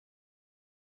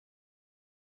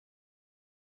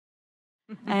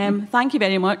Thank you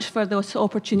very much for this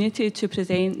opportunity to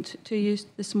present to you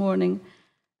this morning.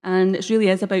 And it really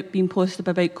is about being positive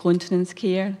about continence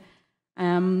care.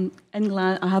 I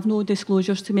have no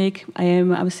disclosures to make. I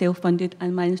was self-funded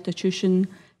and my institution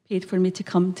paid for me to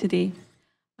come today.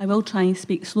 I will try and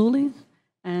speak slowly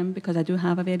because I do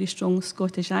have a very strong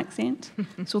Scottish accent.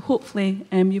 So hopefully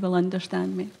you will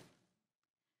understand me.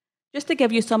 Just to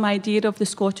give you some idea of the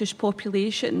Scottish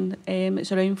population,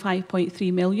 it's around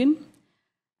 5.3 million.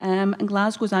 And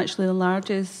Glasgow is actually the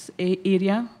largest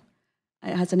area.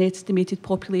 It has an estimated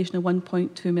population of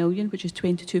 1.2 million, which is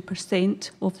 22%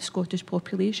 of the Scottish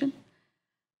population.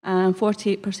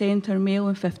 48% are male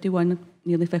and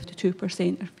nearly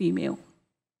 52% are female.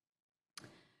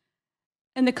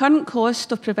 In the current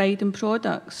cost of providing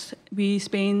products, we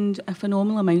spend a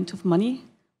phenomenal amount of money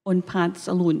on pads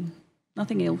alone.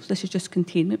 Nothing else. This is just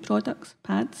containment products,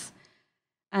 pads.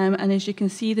 And as you can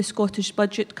see, the Scottish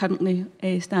budget currently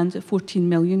stands at 14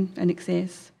 million in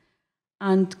excess.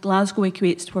 And Glasgow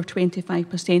equates for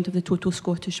 25% of the total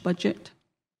Scottish budget.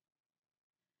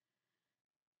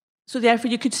 So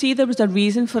therefore, you could see there was a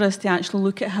reason for us to actually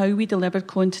look at how we deliver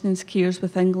continence cares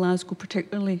within Glasgow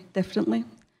particularly differently.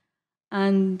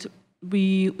 And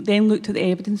we then looked at the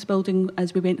evidence building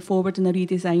as we went forward in a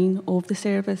redesign of the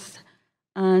service.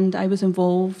 And I was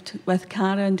involved with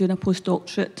Cara in doing a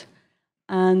postdoctorate.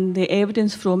 And the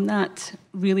evidence from that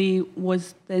really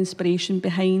was the inspiration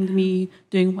behind me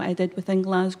doing what I did within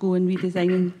Glasgow and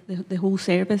redesigning the whole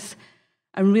service.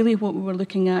 And really what we were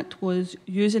looking at was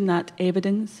using that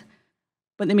evidence.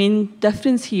 But the main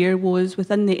difference here was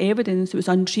within the evidence, it was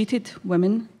untreated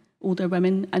women, older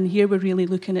women, and here we're really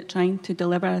looking at trying to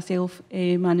deliver a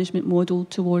self-management model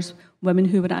towards women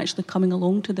who were actually coming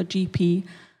along to their GP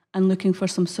and looking for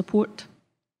some support.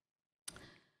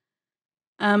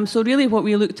 So really what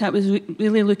we looked at was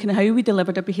really looking at how we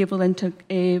delivered a behavioural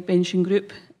intervention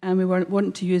group, and we were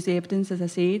wanting to use the evidence, as I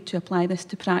say, to apply this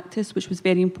to practice, which was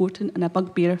very important and a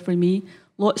bugbear for me.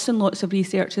 Lots and lots of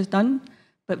research is done,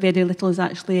 but very little is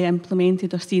actually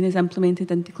implemented or seen as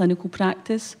implemented into clinical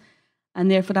practice.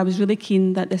 And therefore I was really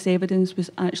keen that this evidence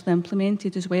was actually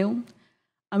implemented as well.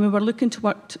 And we were looking to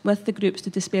work with the groups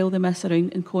to dispel the myths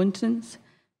around incontinence,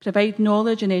 provide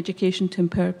knowledge and education to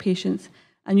empower patients,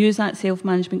 and use that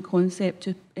self-management concept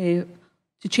to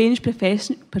change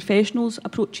professionals'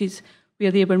 approaches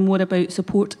where they were more about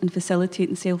support and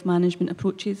facilitating self-management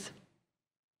approaches.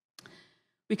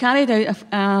 We carried out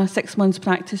a 6 months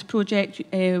practice project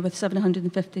with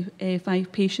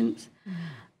 755 patients,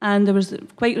 and there was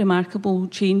quite remarkable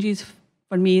changes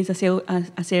for me as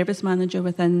a service manager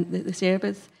within the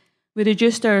service. We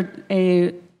reduced our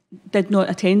did not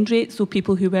attend rates, so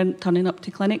people who weren't turning up to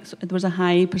clinics, there was a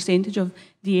high percentage of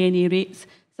DNA rates,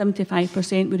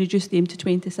 75%, we reduced them to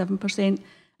 27%.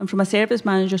 And from a service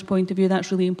manager's point of view, that's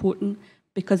really important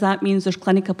because that means there's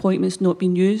clinic appointments not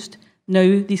being used.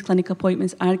 Now these clinic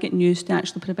appointments are getting used to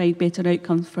actually provide better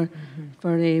outcomes for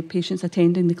patients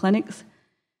attending the clinics.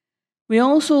 We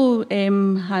also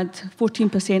had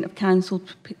 14% of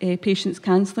cancelled patients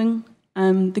cancelling.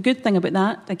 The good thing about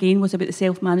that, again, was about the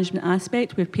self-management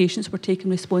aspect, where patients were taking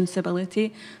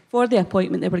responsibility for the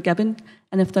appointment they were given,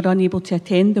 and if they're unable to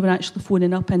attend, they were actually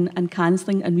phoning up and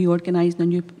cancelling and reorganising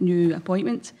a new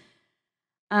appointment.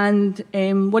 And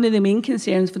one of the main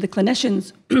concerns for the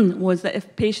clinicians was that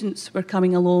if patients were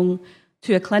coming along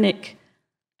to a clinic,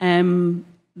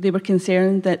 they were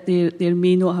concerned that there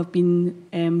may not have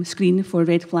been screened for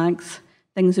red flags,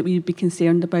 things that we'd be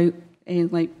concerned about,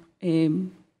 like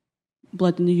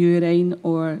blood in the urine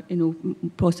or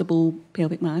possible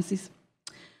pelvic masses.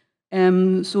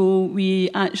 So we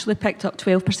actually picked up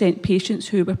 12% patients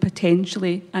who were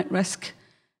potentially at risk.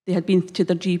 They had been to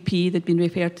their GP, they'd been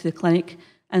referred to the clinic,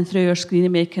 and through our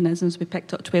screening mechanisms we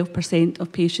picked up 12%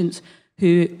 of patients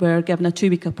who were given a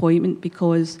 2-week appointment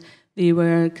because they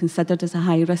were considered as a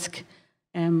high risk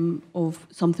of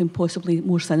something possibly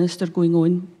more sinister going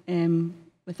on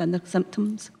within their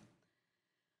symptoms.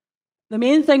 The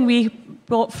main thing we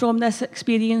brought from this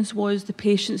experience was the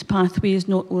patient's pathway is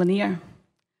not linear.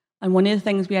 And one of the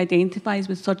things we identified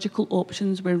with surgical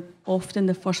options were often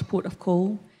the first port of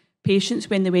call. Patients,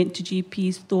 when they went to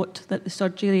GPs, thought that the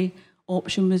surgery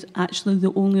option was actually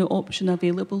the only option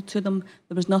available to them.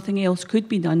 There was nothing else could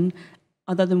be done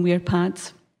other than wear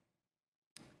pads.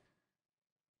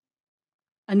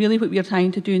 And really what we are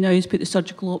trying to do now is put the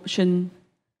surgical option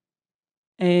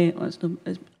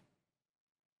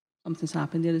something's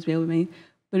happened there as well with me.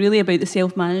 But really about the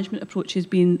self-management approaches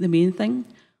being the main thing.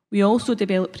 We also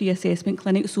developed pre-assessment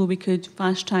clinics so we could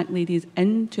fast-track ladies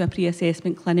into a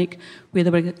pre-assessment clinic where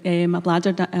there were a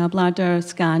bladder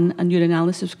scan and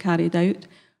urinalysis was carried out,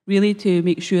 really to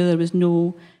make sure there was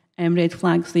no red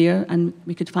flags there and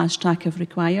we could fast-track if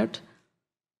required.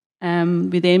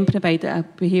 We then provided a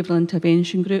behavioural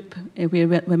intervention group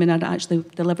where women are actually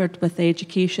delivered with the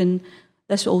education.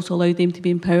 This also allowed them to be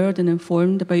empowered and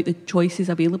informed about the choices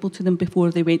available to them before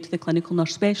they went to the clinical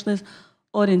nurse specialist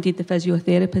or indeed the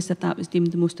physiotherapist if that was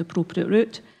deemed the most appropriate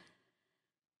route.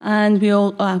 And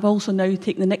I've also now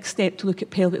taken the next step to look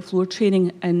at pelvic floor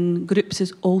training in groups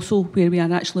is also where we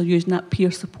are actually using that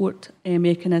peer support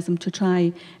mechanism to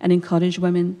try and encourage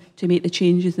women to make the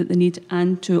changes that they need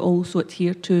and to also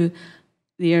adhere to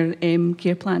their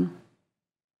care plan.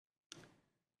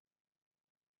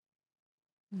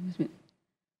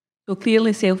 So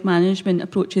clearly self-management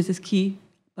approaches is key,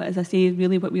 but as I say,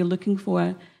 really what we're looking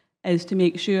for is to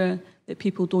make sure that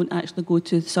people don't actually go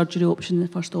to the surgery option, the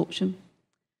first option.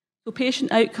 So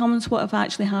patient outcomes, what have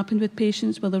actually happened with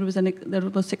patients? Well, there was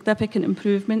significant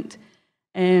improvement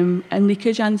in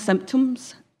leakage and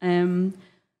symptoms.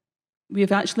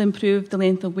 We've actually improved the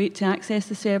length of wait to access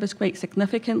the service quite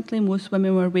significantly. Most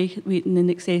women were waiting in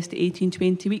excess to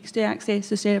 18-20 weeks to access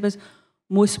the service.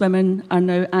 Most women are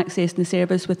now accessing the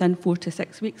service within 4 to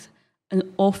 6 weeks, and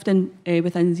often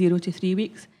within 0 to 3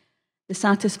 weeks. The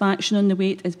satisfaction on the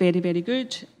wait is very, very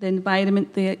good. The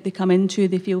environment they come into,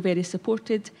 they feel very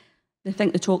supported. They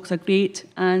think the talks are great,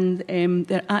 and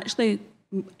they're actually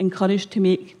encouraged to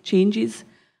make changes.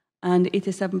 And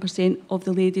 87% of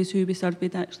the ladies who we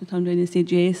surveyed actually turned around and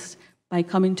said yes. By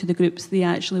coming to the groups, they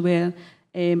actually were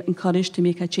encouraged to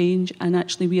make a change. And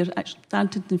actually, we are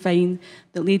starting to find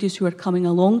that ladies who are coming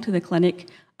along to the clinic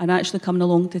are actually coming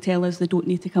along to tell us they don't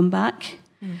need to come back.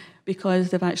 Because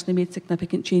they've actually made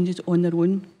significant changes on their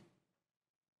own.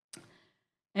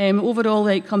 Overall,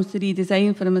 when it comes to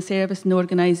redesign from a service and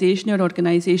organisation, our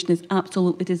organisation is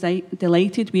absolutely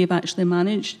delighted. We have actually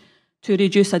managed to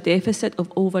reduce a deficit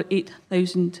of over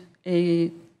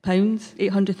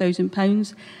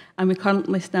 £800,000, and we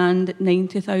currently stand at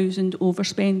 90,000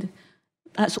 overspend.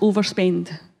 That's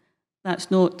overspend.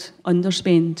 That's not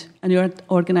underspend. And our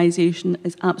organisation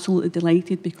is absolutely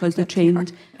delighted because the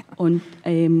trend on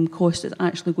cost is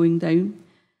actually going down.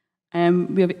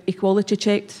 We have equality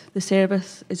checked the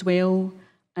service as well,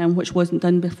 which wasn't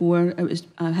done before. It was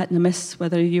a hit and a miss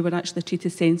whether you were actually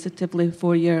treated sensitively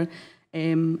for your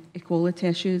equality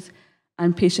issues.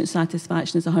 And patient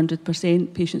satisfaction is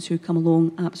 100%. Patients who come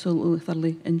along absolutely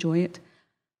thoroughly enjoy it.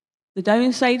 The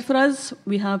downside for us,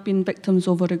 we have been victims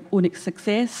of our own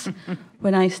success.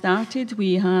 When I started,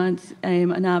 we had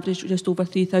an average of just over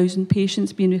 3,000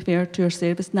 patients being referred to our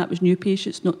service, and that was new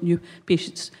patients, not new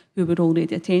patients who were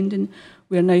already attending.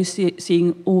 We're now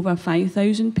seeing over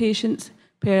 5,000 patients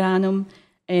per annum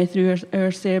through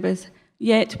our service,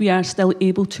 yet we are still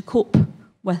able to cope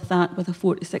with that with a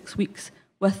 4 to 6 weeks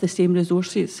with the same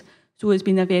resources. So it's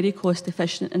been a very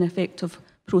cost-efficient and effective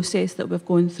process that we've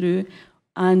gone through.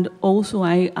 And also,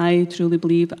 I truly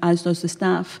believe, as does the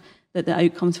staff, that the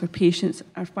outcomes for patients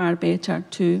are far better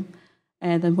too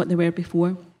than what they were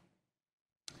before.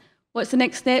 What's the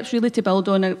next steps? Really to build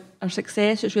on our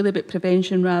success. It's really about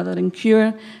prevention rather than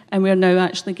cure, and we're now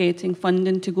actually getting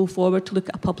funding to go forward to look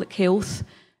at a public health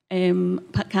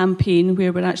campaign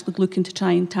where we're actually looking to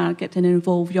try and target and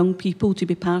involve young people to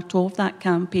be part of that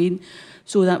campaign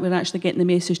so that we're actually getting the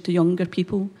message to younger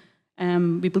people.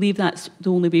 We believe that's the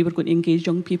only way we're going to engage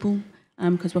young people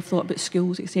because we've thought about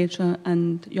schools, etc.,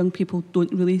 and young people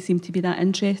don't really seem to be that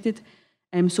interested.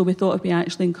 So we thought if we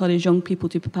actually encourage young people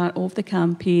to be part of the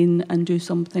campaign and do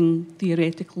something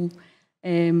theoretical,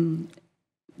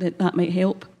 that might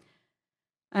help.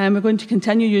 We're going to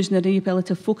continue using the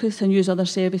rehabilitative focus and use other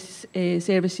services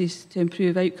to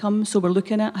improve outcomes. So we're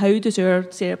looking at how does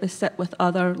our service sit with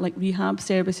other like rehab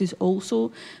services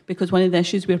also, because one of the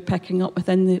issues we're picking up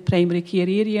within the primary care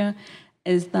area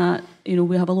is that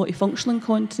we have a lot of functional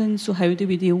incontinence. So how do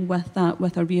we deal with that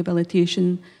with our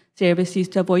rehabilitation services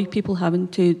to avoid people having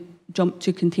to jump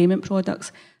to containment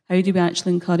products? How do we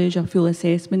actually encourage a full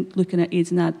assessment, looking at aids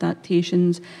and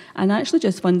adaptations, and actually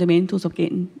just fundamentals of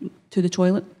getting to the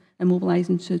toilet and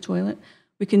mobilising to the toilet?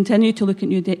 We continue to look at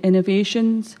new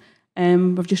innovations.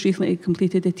 We've just recently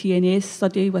completed the TNS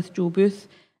study with Joe Booth,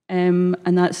 and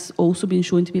that's also been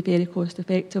shown to be very cost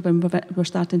effective, and we're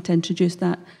starting to introduce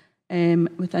that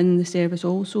within the service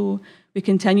also. We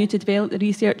continue to develop the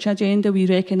research agenda. We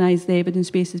recognise the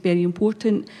evidence base is very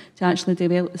important to actually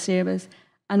develop the service.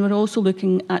 And we're also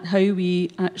looking at how we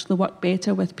actually work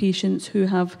better with patients who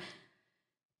have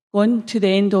gone to the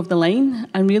end of the line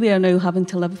and really are now having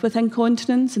to live with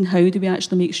incontinence, and how do we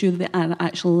actually make sure that they are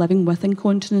actually living with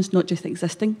incontinence, not just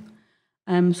existing.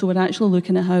 So we're actually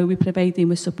looking at how we provide them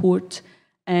with support,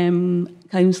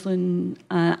 counselling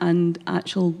and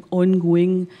actual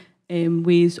ongoing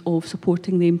ways of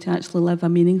supporting them to actually live a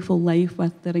meaningful life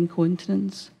with their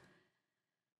incontinence.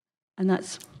 And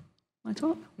that's my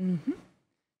talk.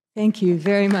 Thank you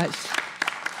very much.